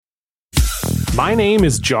My name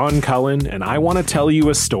is John Cullen, and I want to tell you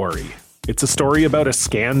a story. It's a story about a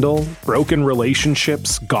scandal, broken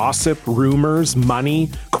relationships, gossip, rumors, money,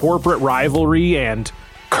 corporate rivalry, and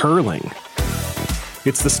curling.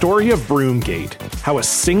 It's the story of Broomgate, how a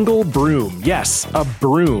single broom, yes, a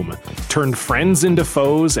broom, turned friends into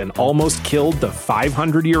foes and almost killed the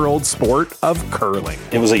 500-year-old sport of curling.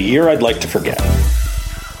 It was a year I'd like to forget.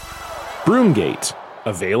 Broomgate,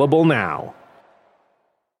 available now.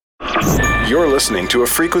 You're listening to a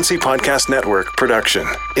Frequency Podcast Network production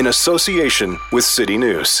in association with City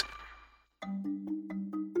News.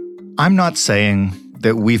 I'm not saying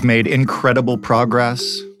that we've made incredible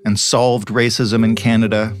progress and solved racism in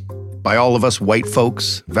Canada by all of us white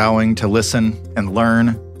folks vowing to listen and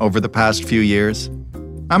learn over the past few years.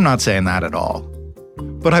 I'm not saying that at all.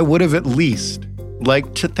 But I would have at least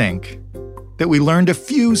liked to think that we learned a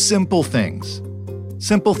few simple things.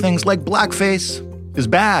 Simple things like blackface is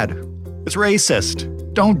bad. It's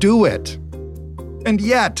racist. Don't do it. And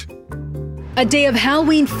yet, a day of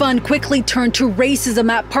Halloween fun quickly turned to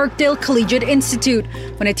racism at Parkdale Collegiate Institute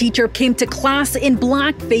when a teacher came to class in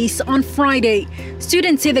blackface on Friday.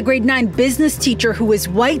 Students say the grade 9 business teacher, who is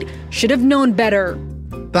white, should have known better.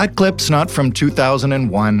 That clip's not from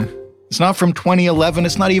 2001. It's not from 2011.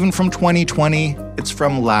 It's not even from 2020. It's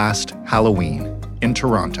from last Halloween in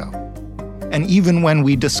Toronto. And even when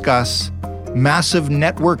we discuss massive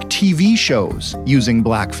network TV shows using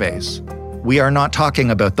blackface, we are not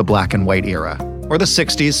talking about the black and white era, or the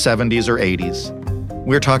 60s, 70s, or 80s.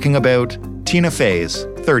 We're talking about Tina Fey's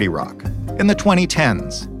 30 Rock in the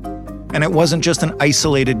 2010s. And it wasn't just an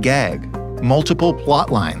isolated gag. Multiple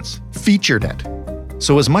plot lines featured it.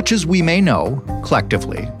 So as much as we may know,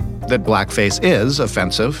 collectively, that blackface is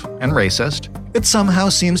offensive and racist, it somehow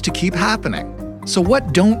seems to keep happening. So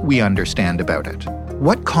what don't we understand about it?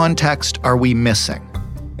 What context are we missing?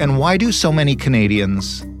 And why do so many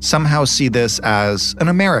Canadians somehow see this as an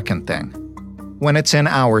American thing, when it's in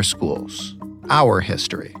our schools, our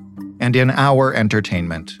history, and in our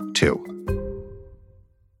entertainment too?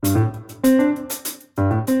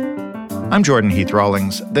 I'm Jordan Heath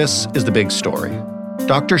Rawlings. This is The Big Story.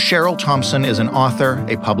 Dr. Cheryl Thompson is an author,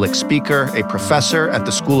 a public speaker, a professor at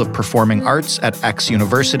the School of Performing Arts at X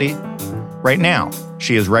University. Right now,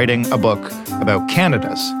 she is writing a book about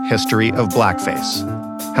Canada's history of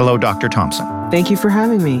blackface. Hello, Dr. Thompson. Thank you for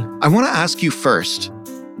having me. I want to ask you first,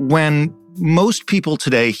 when most people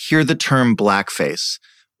today hear the term blackface,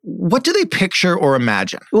 what do they picture or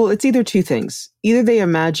imagine? Well, it's either two things. Either they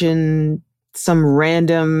imagine some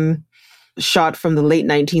random shot from the late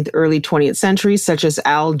 19th, early 20th century, such as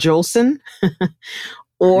Al Jolson,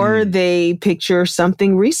 or they picture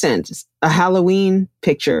something recent, a Halloween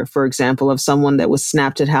picture, for example, of someone that was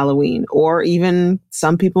snapped at Halloween, or even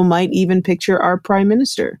some people might even picture our prime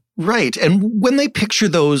minister. Right. And when they picture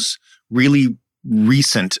those really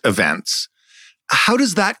recent events, how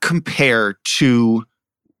does that compare to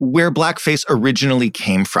where blackface originally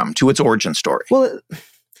came from, to its origin story? Well,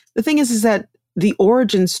 the thing is that the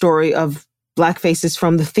origin story of blackface is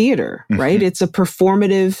from the theater, right? Mm-hmm. It's a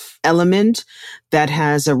performative element that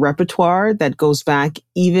has a repertoire that goes back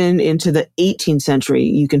even into the 18th century.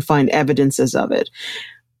 You can find evidences of it.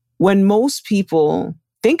 When most people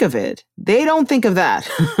think of it, they don't think of that.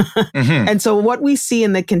 Mm-hmm. And so what we see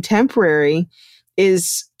in the contemporary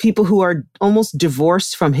is people who are almost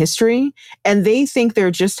divorced from history, and they think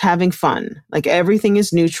they're just having fun. Like everything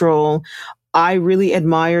is neutral. I really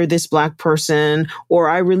admire this Black person, or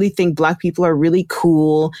I really think Black people are really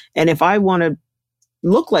cool. And if I want to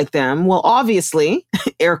look like them, well, obviously,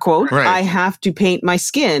 air quote, right, I have to paint my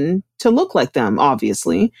skin to look like them,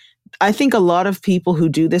 obviously. I think a lot of people who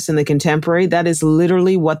do this in the contemporary, that is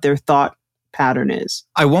literally what their thought pattern is.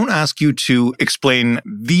 I won't ask you to explain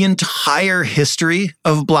the entire history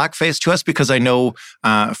of blackface to us, because I know,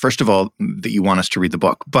 first of all, that you want us to read the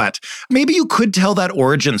book. But maybe you could tell that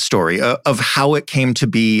origin story of how it came to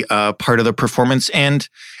be part of the performance and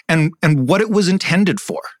what it was intended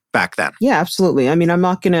for back then. Yeah, absolutely. I mean, I'm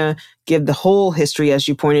not going to give the whole history as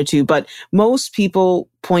you pointed to, but most people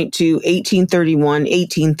point to 1831,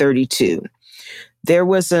 1832. There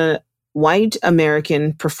was a white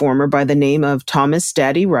American performer by the name of Thomas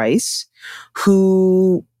Daddy Rice,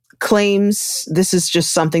 who claims, this is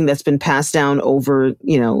just something that's been passed down over,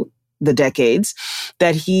 the decades,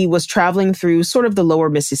 that he was traveling through sort of the lower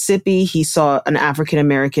Mississippi. He saw an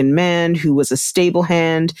African-American man who was a stable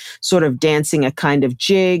hand, sort of dancing a kind of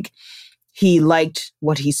jig. He liked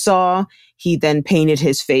what he saw. He then painted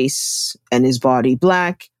his face and his body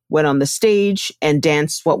black, went on the stage and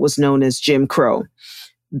danced what was known as Jim Crow.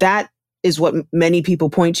 That is what many people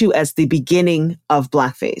point to as the beginning of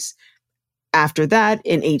blackface. after that,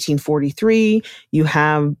 in 1843, you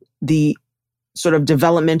have the sort of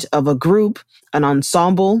development of a group, an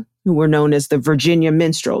ensemble, who were known as the Virginia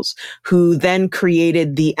Minstrels, who then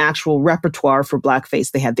created the actual repertoire for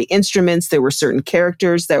blackface. They had the instruments, there were certain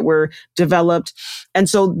characters that were developed. And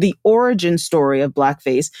so the origin story of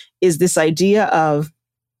blackface is this idea of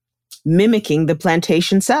mimicking the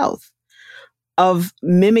plantation South, of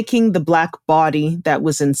mimicking the Black body that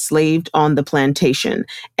was enslaved on the plantation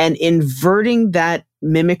and inverting that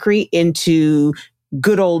mimicry into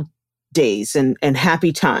good old days and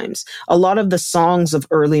happy times. A lot of the songs of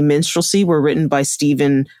early minstrelsy were written by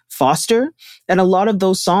Stephen Foster, and a lot of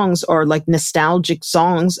those songs are like nostalgic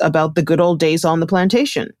songs about the good old days on the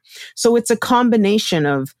plantation. So it's a combination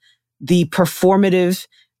of the performative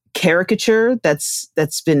caricature that's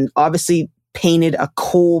been obviously painted a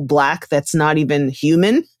coal black that's not even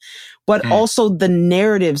human, but also the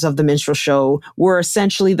narratives of the minstrel show were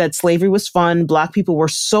essentially that slavery was fun. Black people were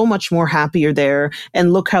so much more happier there.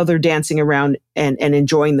 And look how they're dancing around and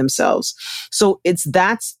enjoying themselves. So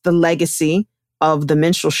that's the legacy of the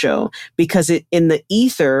minstrel show, because in the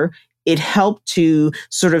ether, it helped to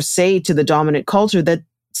sort of say to the dominant culture that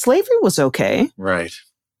slavery was okay. Right.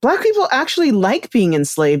 Black people actually like being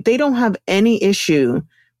enslaved. They don't have any issue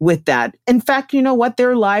with that. In fact, you know what?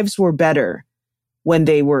 Their lives were better when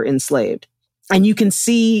they were enslaved. And you can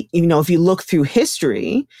see, if you look through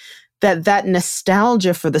history, that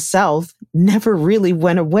nostalgia for the South never really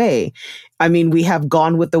went away. I mean, we have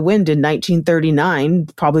Gone with the Wind in 1939,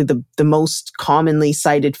 probably the most commonly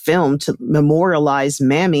cited film to memorialize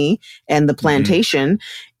Mammy and the plantation.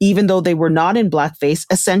 Even though they were not in blackface,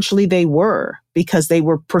 essentially they were, because they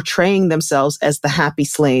were portraying themselves as the happy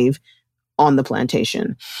slave on the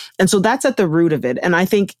plantation. And so that's at the root of it. And I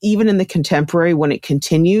think even in the contemporary, when it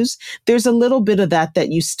continues, there's a little bit of that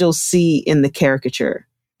you still see in the caricature.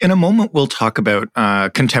 In a moment, we'll talk about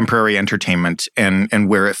contemporary entertainment and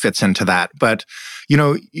where it fits into that. But, you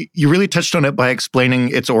really touched on it by explaining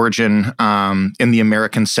its origin in the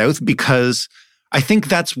American South, because I think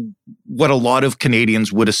that's what a lot of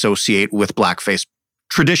Canadians would associate with blackface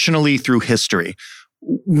traditionally through history.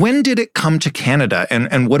 When did it come to Canada,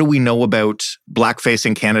 and what do we know about blackface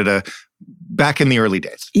in Canada back in the early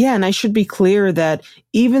days? Yeah, and I should be clear that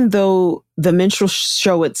even though the minstrel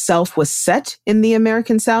show itself was set in the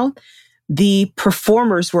American South, the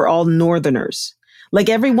performers were all Northerners. Like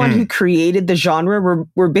everyone who created the genre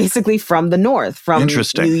were basically from the North, from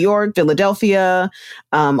New York, Philadelphia,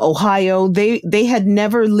 Ohio. They had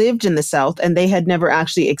never lived in the South, and they had never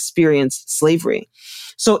actually experienced slavery.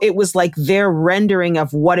 So it was like their rendering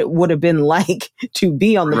of what it would have been like to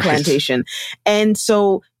be on the plantation. And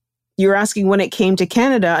so you're asking when it came to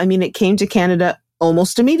Canada. I mean, it came to Canada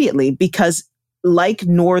almost immediately, because like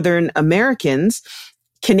Northern Americans,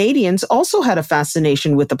 Canadians also had a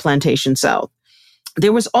fascination with the plantation South.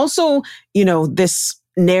 There was also, this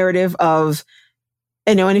narrative of,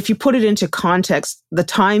 and if you put it into context, the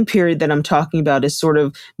time period that I'm talking about is sort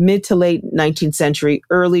of mid to late 19th century,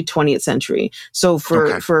 early 20th century. So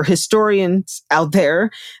for historians out there,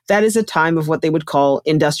 that is a time of what they would call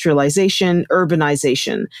industrialization,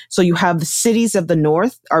 urbanization. So you have the cities of the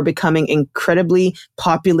North are becoming incredibly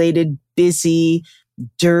populated, busy,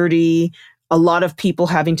 dirty, a lot of people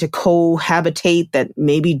having to cohabitate that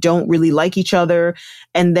maybe don't really like each other.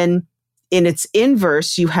 And then in its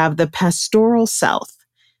inverse, you have the pastoral South,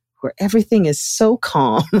 where everything is so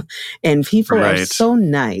calm and people are so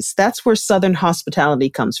nice. That's where Southern hospitality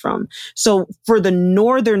comes from. So for the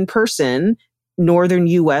Northern person, Northern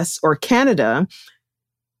US or Canada,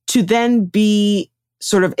 to then be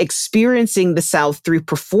sort of experiencing the South through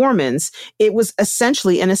performance, it was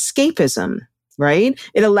essentially an escapism, right?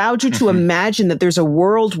 It allowed you to imagine that there's a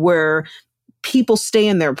world where people stay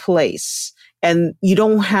in their place, and you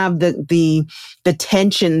don't have the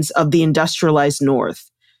tensions of the industrialized North.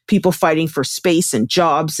 People fighting for space and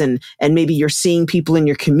jobs, and maybe you're seeing people in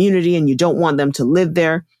your community and you don't want them to live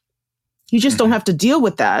there. You just don't have to deal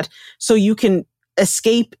with that. So you can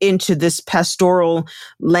escape into this pastoral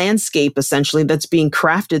landscape, essentially, that's being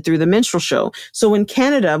crafted through the minstrel show. So in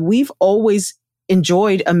Canada, we've always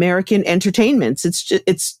enjoyed American entertainments.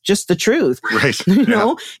 It's just the truth. Right.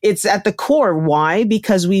 It's at the core. Why?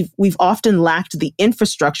 Because we've often lacked the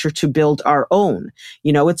infrastructure to build our own.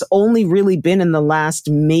 It's only really been in the last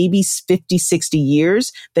maybe 50, 60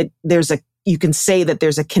 years that you can say that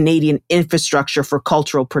there's a Canadian infrastructure for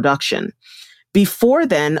cultural production. Before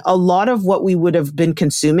then, a lot of what we would have been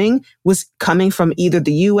consuming was coming from either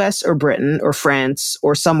the US or Britain or France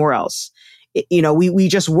or somewhere else. we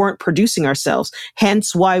just weren't producing ourselves.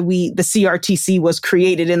 Hence why the CRTC was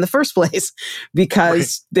created in the first place,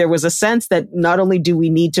 because there was a sense that not only do we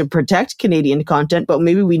need to protect Canadian content, but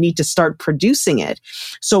maybe we need to start producing it.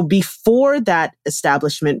 So before that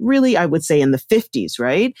establishment, really, I would say in the 50s,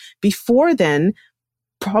 right? Before then,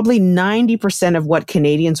 probably 90% of what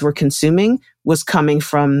Canadians were consuming was coming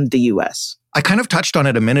from the US. I kind of touched on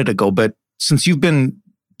it a minute ago, but since you've been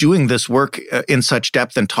doing this work in such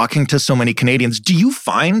depth and talking to so many Canadians, do you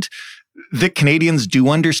find that Canadians do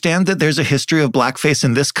understand that there's a history of blackface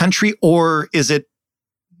in this country, or is it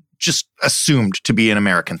just assumed to be an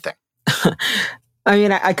American thing? I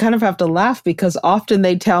mean, I kind of have to laugh because often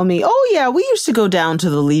they tell me, oh yeah, we used to go down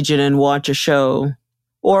to the Legion and watch a show.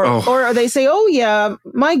 Or they say, oh yeah,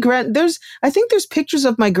 I think there's pictures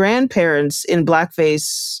of my grandparents in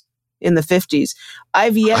blackface in the 50s.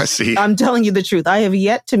 I'm telling you the truth. I have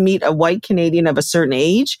yet to meet a white Canadian of a certain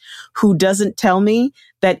age who doesn't tell me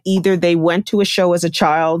that either they went to a show as a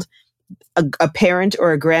child, a parent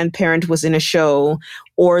or a grandparent was in a show,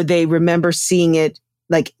 or they remember seeing it.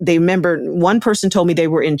 Like they remember, one person told me they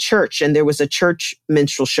were in church and there was a church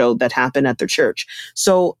minstrel show that happened at their church.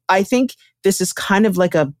 So I think this is kind of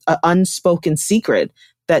like a unspoken secret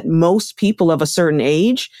that most people of a certain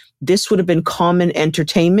age, this would have been common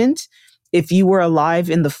entertainment. If you were alive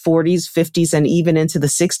in the 40s, 50s, and even into the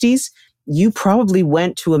 60s, you probably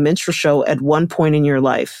went to a minstrel show at one point in your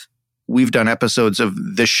life. We've done episodes of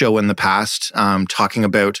this show in the past, talking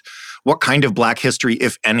about what kind of Black history,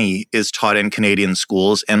 if any, is taught in Canadian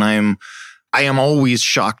schools. And I am always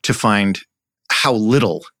shocked to find how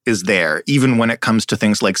little is there, even when it comes to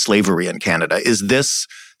things like slavery in Canada. Is this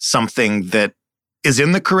something that is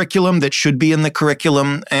in the curriculum, that should be in the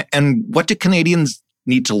curriculum? And what do Canadians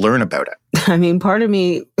need to learn about it? I mean, part of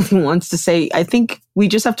me wants to say, I think we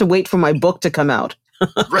just have to wait for my book to come out.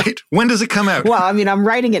 Right. When does it come out? Well, I mean, I'm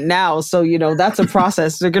writing it now. So, that's a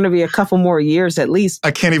process. There are going to be a couple more years at least. I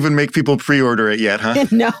can't even make people pre-order it yet, huh?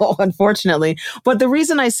 No, unfortunately. But the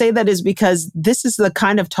reason I say that is because this is the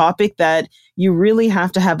kind of topic that you really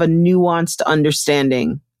have to have a nuanced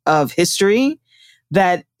understanding of history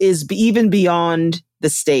that is even beyond the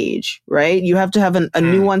stage, right? You have to have a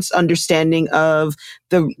nuanced understanding of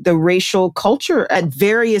the racial culture at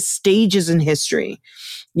various stages in history.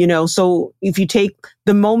 So if you take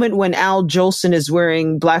the moment when Al Jolson is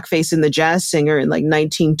wearing blackface in The Jazz Singer in like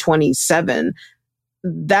 1927,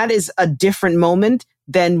 that is a different moment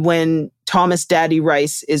than when Thomas Daddy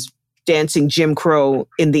Rice is dancing Jim Crow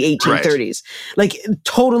in the 1830s. Right. Like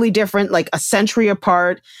totally different, like a century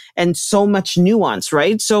apart, and so much nuance,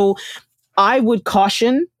 right? So I would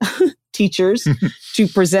caution teachers to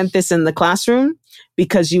present this in the classroom,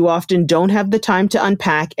 because you often don't have the time to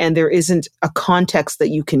unpack and there isn't a context that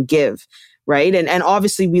you can give, right? And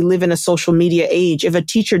obviously we live in a social media age. If a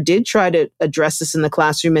teacher did try to address this in the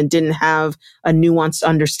classroom and didn't have a nuanced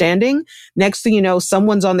understanding, next thing you know,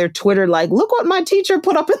 someone's on their Twitter like, look what my teacher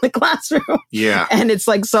put up in the classroom. Yeah. And it's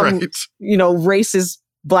like some, racist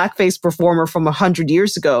blackface performer from 100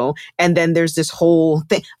 years ago. And then there's this whole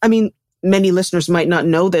thing. I mean, many listeners might not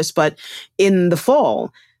know this, but in the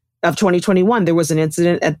fall of 2021, there was an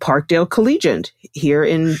incident at Parkdale Collegiate here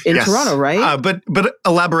in yes. Toronto, right? But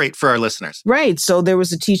elaborate for our listeners. Right. So there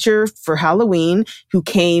was a teacher for Halloween who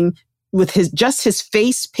came with his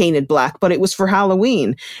face painted black, but it was for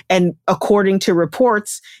Halloween. And according to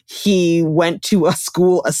reports, he went to a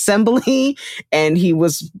school assembly and he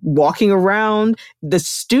was walking around. The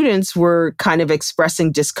students were kind of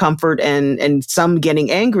expressing discomfort and some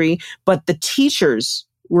getting angry, but the teachers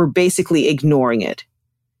were basically ignoring it.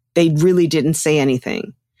 They really didn't say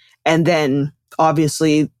anything. And then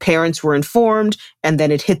obviously parents were informed, and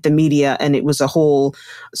then it hit the media, and it was a whole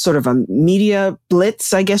sort of a media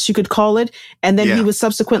blitz, I guess you could call it. And then he was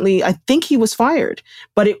subsequently, I think he was fired,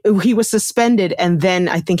 but he was suspended. And then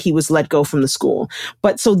I think he was let go from the school.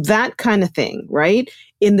 But so that kind of thing, right?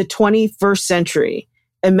 In the 21st century,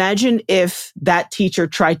 imagine if that teacher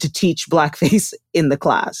tried to teach blackface in the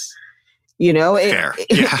class. Fair.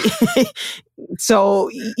 Yeah. So,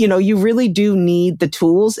 you really do need the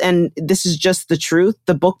tools. And this is just the truth.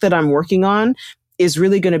 The book that I'm working on is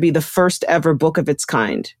really going to be the first ever book of its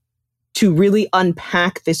kind to really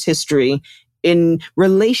unpack this history in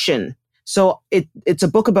relation. So it's a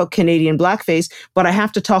book about Canadian blackface, but I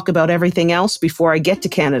have to talk about everything else before I get to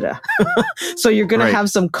Canada. So you're going to have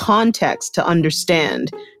some context to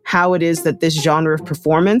understand how it is that this genre of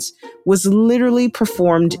performance was literally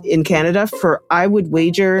performed in Canada for, I would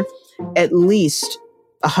wager, at least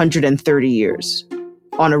 130 years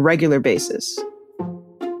on a regular basis.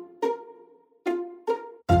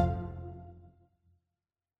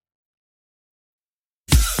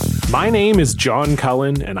 My name is John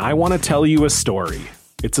Cullen, and I want to tell you a story.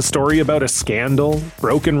 It's a story about a scandal,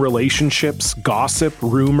 broken relationships, gossip,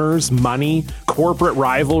 rumors, money, corporate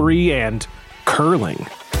rivalry, and curling.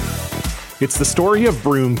 It's the story of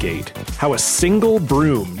Broomgate, how a single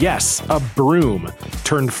broom, yes, a broom,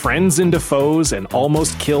 turned friends into foes and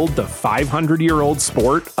almost killed the 500-year-old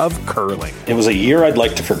sport of curling. It was a year I'd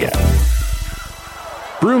like to forget.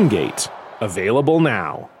 Broomgate, available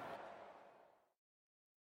now.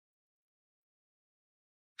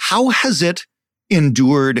 How has it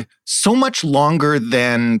endured so much longer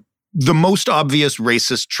than the most obvious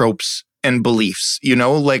racist tropes and beliefs? You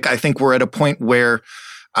know, like I think we're at a point where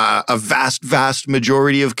a vast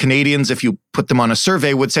majority of Canadians, if you put them on a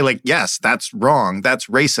survey, would say like, yes, that's wrong, that's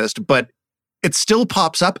racist, but it still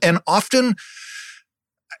pops up. And often,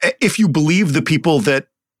 if you believe the people that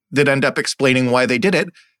end up explaining why they did it,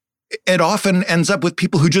 it often ends up with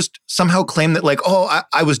people who just somehow claim that like, oh,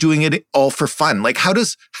 I was doing it all for fun. Like, how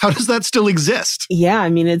does that still exist? Yeah, I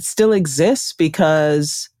mean, it still exists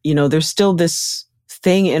because, you know, there's still this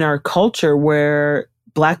thing in our culture where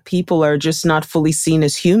Black people are just not fully seen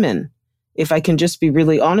as human. If I can just be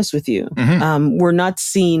really honest with you, we're not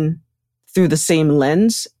seen through the same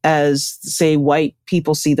lens as, say, white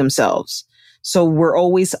people see themselves. So we're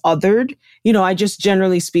always othered. You know, I just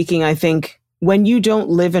generally speaking, I think, when you don't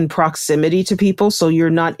live in proximity to people, so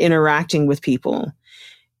you're not interacting with people,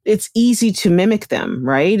 it's easy to mimic them,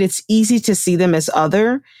 right? It's easy to see them as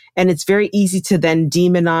other, and it's very easy to then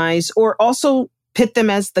demonize or also pit them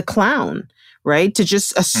as the clown, right? To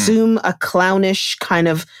just assume a clownish kind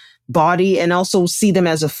of body and also see them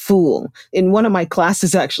as a fool. In one of my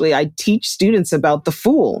classes, actually, I teach students about the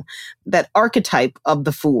fool. That archetype of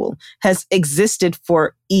the fool has existed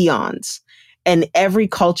for eons. And every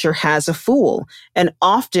culture has a fool. And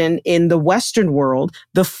often in the Western world,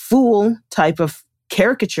 the fool type of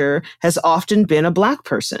caricature has often been a Black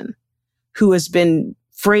person who has been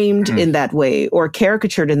framed in that way or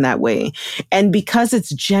caricatured in that way. And because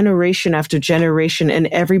it's generation after generation and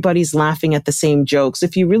everybody's laughing at the same jokes,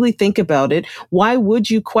 if you really think about it, why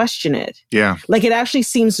would you question it? Yeah. Like it actually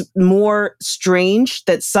seems more strange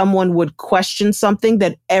that someone would question something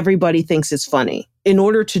that everybody thinks is funny. In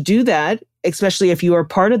order to do that, especially if you are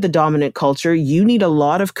part of the dominant culture, you need a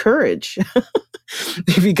lot of courage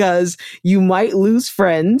because you might lose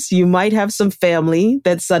friends. You might have some family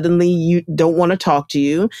that suddenly you don't want to talk to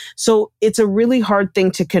you. So it's a really hard thing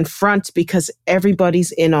to confront because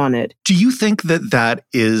everybody's in on it. Do you think that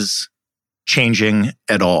is changing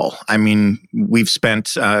at all? I mean, we've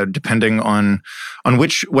spent, depending on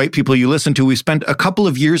which white people you listen to, we've spent a couple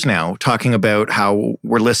of years now talking about how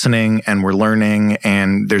we're listening and we're learning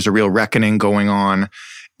and there's a real reckoning going on.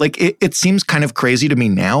 Like, it seems kind of crazy to me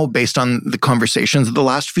now based on the conversations of the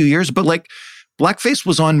last few years, but like, blackface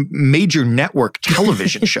was on major network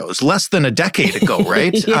television shows less than a decade ago,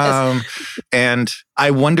 right? Yes. And I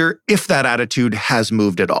wonder if that attitude has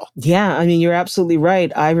moved at all. Yeah, I mean, you're absolutely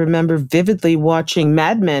right. I remember vividly watching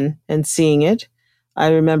Mad Men and seeing it. I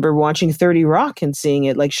remember watching 30 Rock and seeing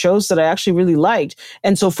it, like shows that I actually really liked.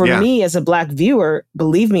 And so for me as a Black viewer,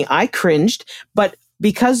 believe me, I cringed. But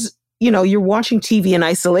because you know, you're watching TV in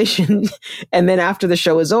isolation and then after the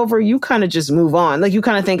show is over, you kind of just move on. Like you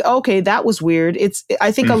kind of think, okay, that was weird.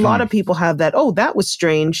 I think a lot of people have that, oh, that was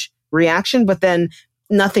strange reaction, but then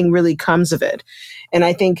nothing really comes of it. And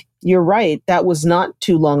I think you're right. That was not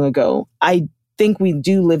too long ago. I think we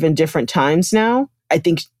do live in different times now. I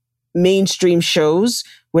think mainstream shows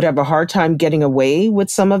would have a hard time getting away with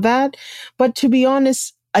some of that. But to be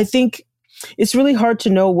honest, I think it's really hard to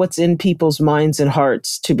know what's in people's minds and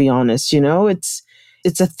hearts, to be honest. You know, it's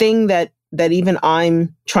a thing that even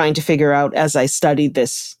I'm trying to figure out as I study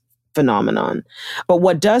this phenomenon. But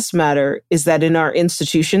what does matter is that in our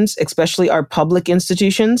institutions, especially our public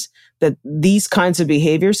institutions, that these kinds of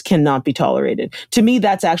behaviors cannot be tolerated. To me,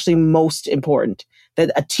 that's actually most important,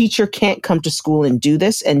 that a teacher can't come to school and do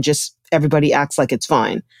this and just everybody acts like it's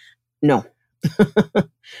fine. No.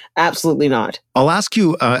 Absolutely not. I'll ask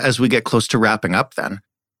you as we get close to wrapping up then,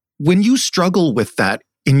 when you struggle with that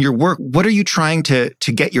in your work, what are you trying to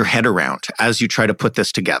get your head around as you try to put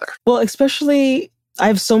this together? Well, especially I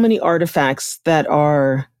have so many artifacts that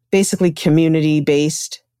are basically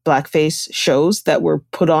community-based blackface shows that were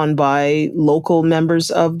put on by local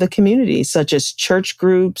members of the community, such as church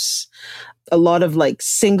groups, a lot of like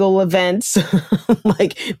single events,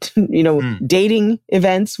 like, you know, dating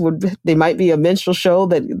events they might be a minstrel show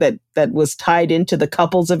that was tied into the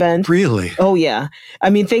couples event. Really? Oh yeah. I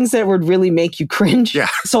mean, things that would really make you cringe. Yeah.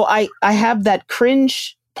 So I have that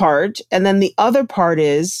cringe part. And then the other part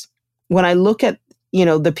is when I look at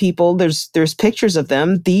the people, there's pictures of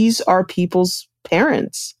them. These are people's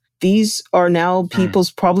parents. These are now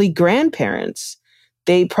people's probably grandparents.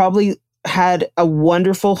 They probably had a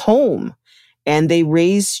wonderful home and they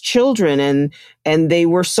raised children and they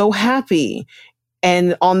were so happy.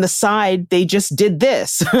 And on the side, they just did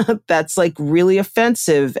this. That's like really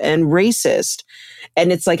offensive and racist.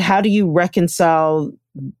 And it's like, how do you reconcile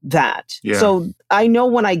that? Yeah. So I know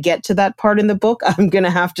when I get to that part in the book, I'm going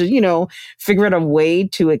to have to, figure out a way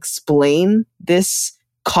to explain this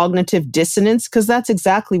cognitive dissonance, because that's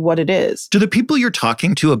exactly what it is. Do the people you're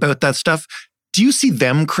talking to about that stuff, do you see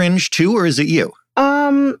them cringe too, or is it you?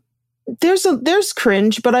 There's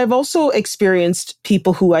cringe, but I've also experienced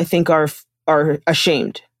people who I think are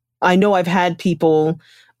ashamed. I know I've had people,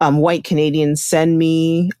 white Canadians, send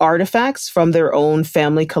me artifacts from their own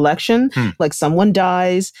family collection. Like someone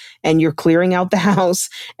dies and you're clearing out the house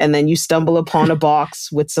and then you stumble upon a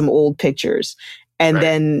box with some old pictures. And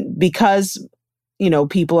then because,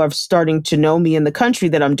 people are starting to know me in the country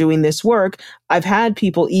that I'm doing this work, I've had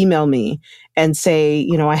people email me and say,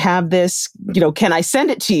 I have this, can I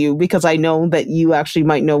send it to you? Because I know that you actually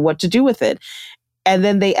might know what to do with it. And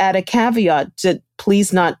then they add a caveat to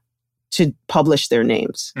please not to publish their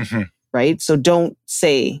names, right? So don't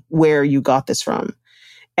say where you got this from.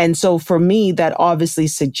 And so for me, that obviously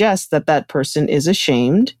suggests that that person is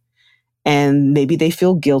ashamed and maybe they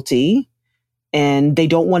feel guilty and they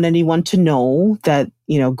don't want anyone to know that,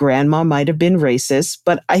 grandma might have been racist.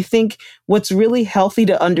 But I think what's really healthy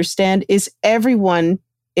to understand is everyone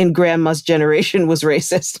in grandma's generation was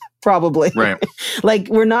racist, probably. Right. Like,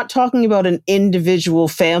 we're not talking about an individual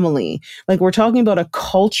family. Like, we're talking about a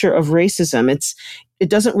culture of racism. It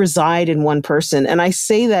doesn't reside in one person. And I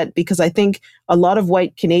say that because I think a lot of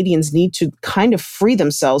white Canadians need to kind of free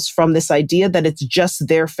themselves from this idea that it's just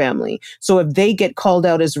their family. So if they get called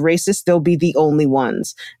out as racist, they'll be the only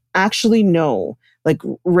ones. Actually, no. Like,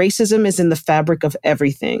 racism is in the fabric of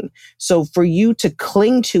everything. So for you to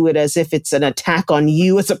cling to it as if it's an attack on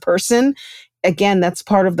you as a person, again, that's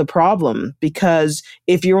part of the problem. Because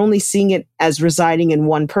if you're only seeing it as residing in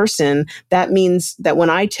one person, that means that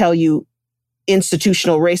when I tell you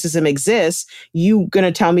institutional racism exists, you're going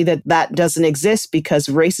to tell me that that doesn't exist because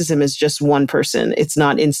racism is just one person. It's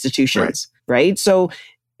not institutions, right? So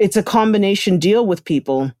it's a combination deal with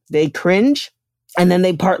people. They cringe. And then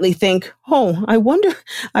they partly think, oh, I wonder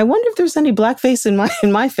if there's any blackface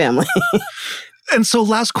in my family. And so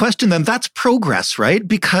last question then, that's progress, right?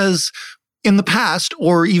 Because in the past,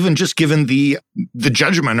 or even just given the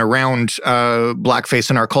judgment around blackface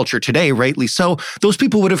in our culture today, rightly so, those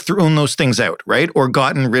people would have thrown those things out, right? Or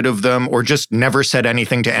gotten rid of them, or just never said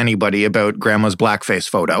anything to anybody about grandma's blackface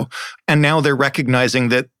photo. And now they're recognizing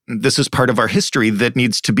that this is part of our history that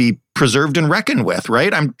needs to be preserved and reckoned with,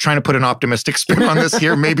 right? I'm trying to put an optimistic spin on this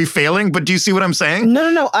here, maybe failing, but do you see what I'm saying?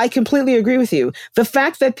 No. I completely agree with you. The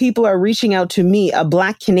fact that people are reaching out to me, a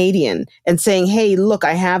Black Canadian, and saying, hey, look,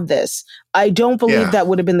 I have this. I don't believe that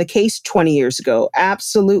would have been the case 20 years ago.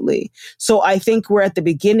 Absolutely. So I think we're at the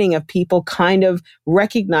beginning of people kind of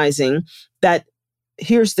recognizing that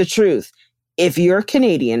here's the truth. If you're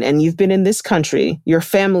Canadian and you've been in this country, your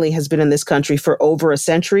family has been in this country for over a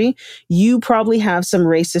century, you probably have some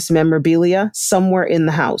racist memorabilia somewhere in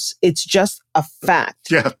the house. It's just a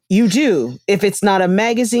fact. Yeah. You do. If it's not a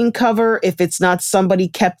magazine cover, if it's not somebody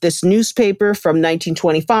kept this newspaper from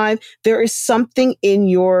 1925, there is something in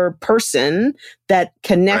your person that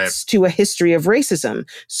connects to a history of racism.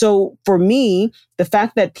 So for me, the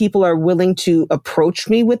fact that people are willing to approach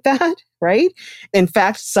me with that, right? In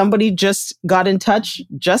fact, somebody just got in touch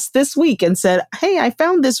just this week and said, hey, I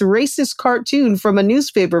found this racist cartoon from a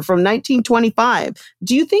newspaper from 1925.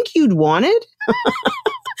 Do you think you'd want it?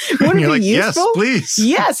 Would it be useful? Yes, please.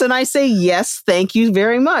 Yes. And I say, yes, thank you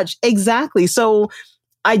very much. Exactly. So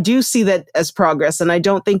I do see that as progress. And I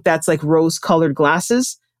don't think that's like rose-colored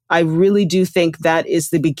glasses. I really do think that is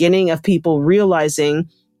the beginning of people realizing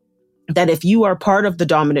that if you are part of the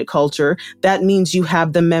dominant culture, that means you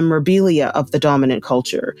have the memorabilia of the dominant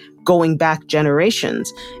culture going back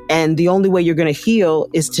generations. And the only way you're going to heal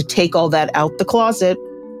is to take all that out the closet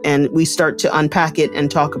and we start to unpack it and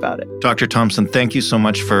talk about it. Dr. Thompson, thank you so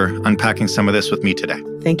much for unpacking some of this with me today.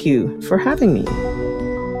 Thank you for having me.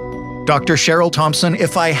 Dr. Cheryl Thompson,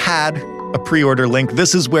 if I had a pre-order link,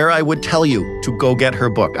 this is where I would tell you to go get her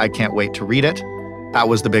book. I can't wait to read it. That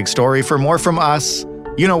was The Big Story. For more from us,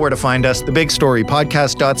 you know where to find us,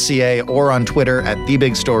 thebigstorypodcast.ca, or on Twitter at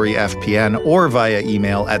thebigstoryfpn, or via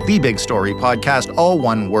email at thebigstorypodcast, all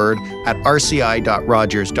one word, at rci.rogers.com.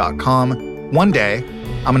 One day,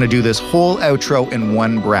 I'm going to do this whole outro in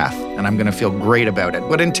one breath, and I'm going to feel great about it.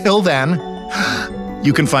 But until then,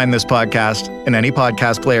 You can find this podcast in any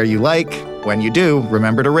podcast player you like. When you do,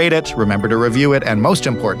 remember to rate it, remember to review it, and most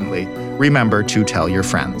importantly, remember to tell your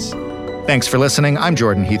friends. Thanks for listening. I'm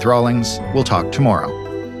Jordan Heath Rawlings. We'll talk tomorrow.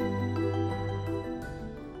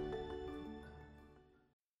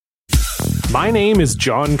 My name is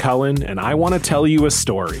John Cullen, and I want to tell you a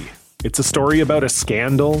story. It's a story about a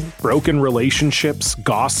scandal, broken relationships,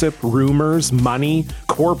 gossip, rumors, money,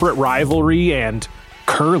 corporate rivalry, and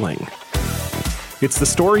curling. It's the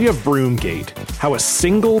story of Broomgate, how a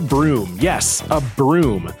single broom, yes, a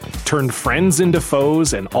broom, turned friends into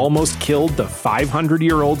foes and almost killed the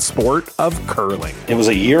 500-year-old sport of curling. It was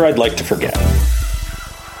a year I'd like to forget.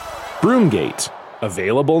 Broomgate,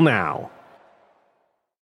 available now.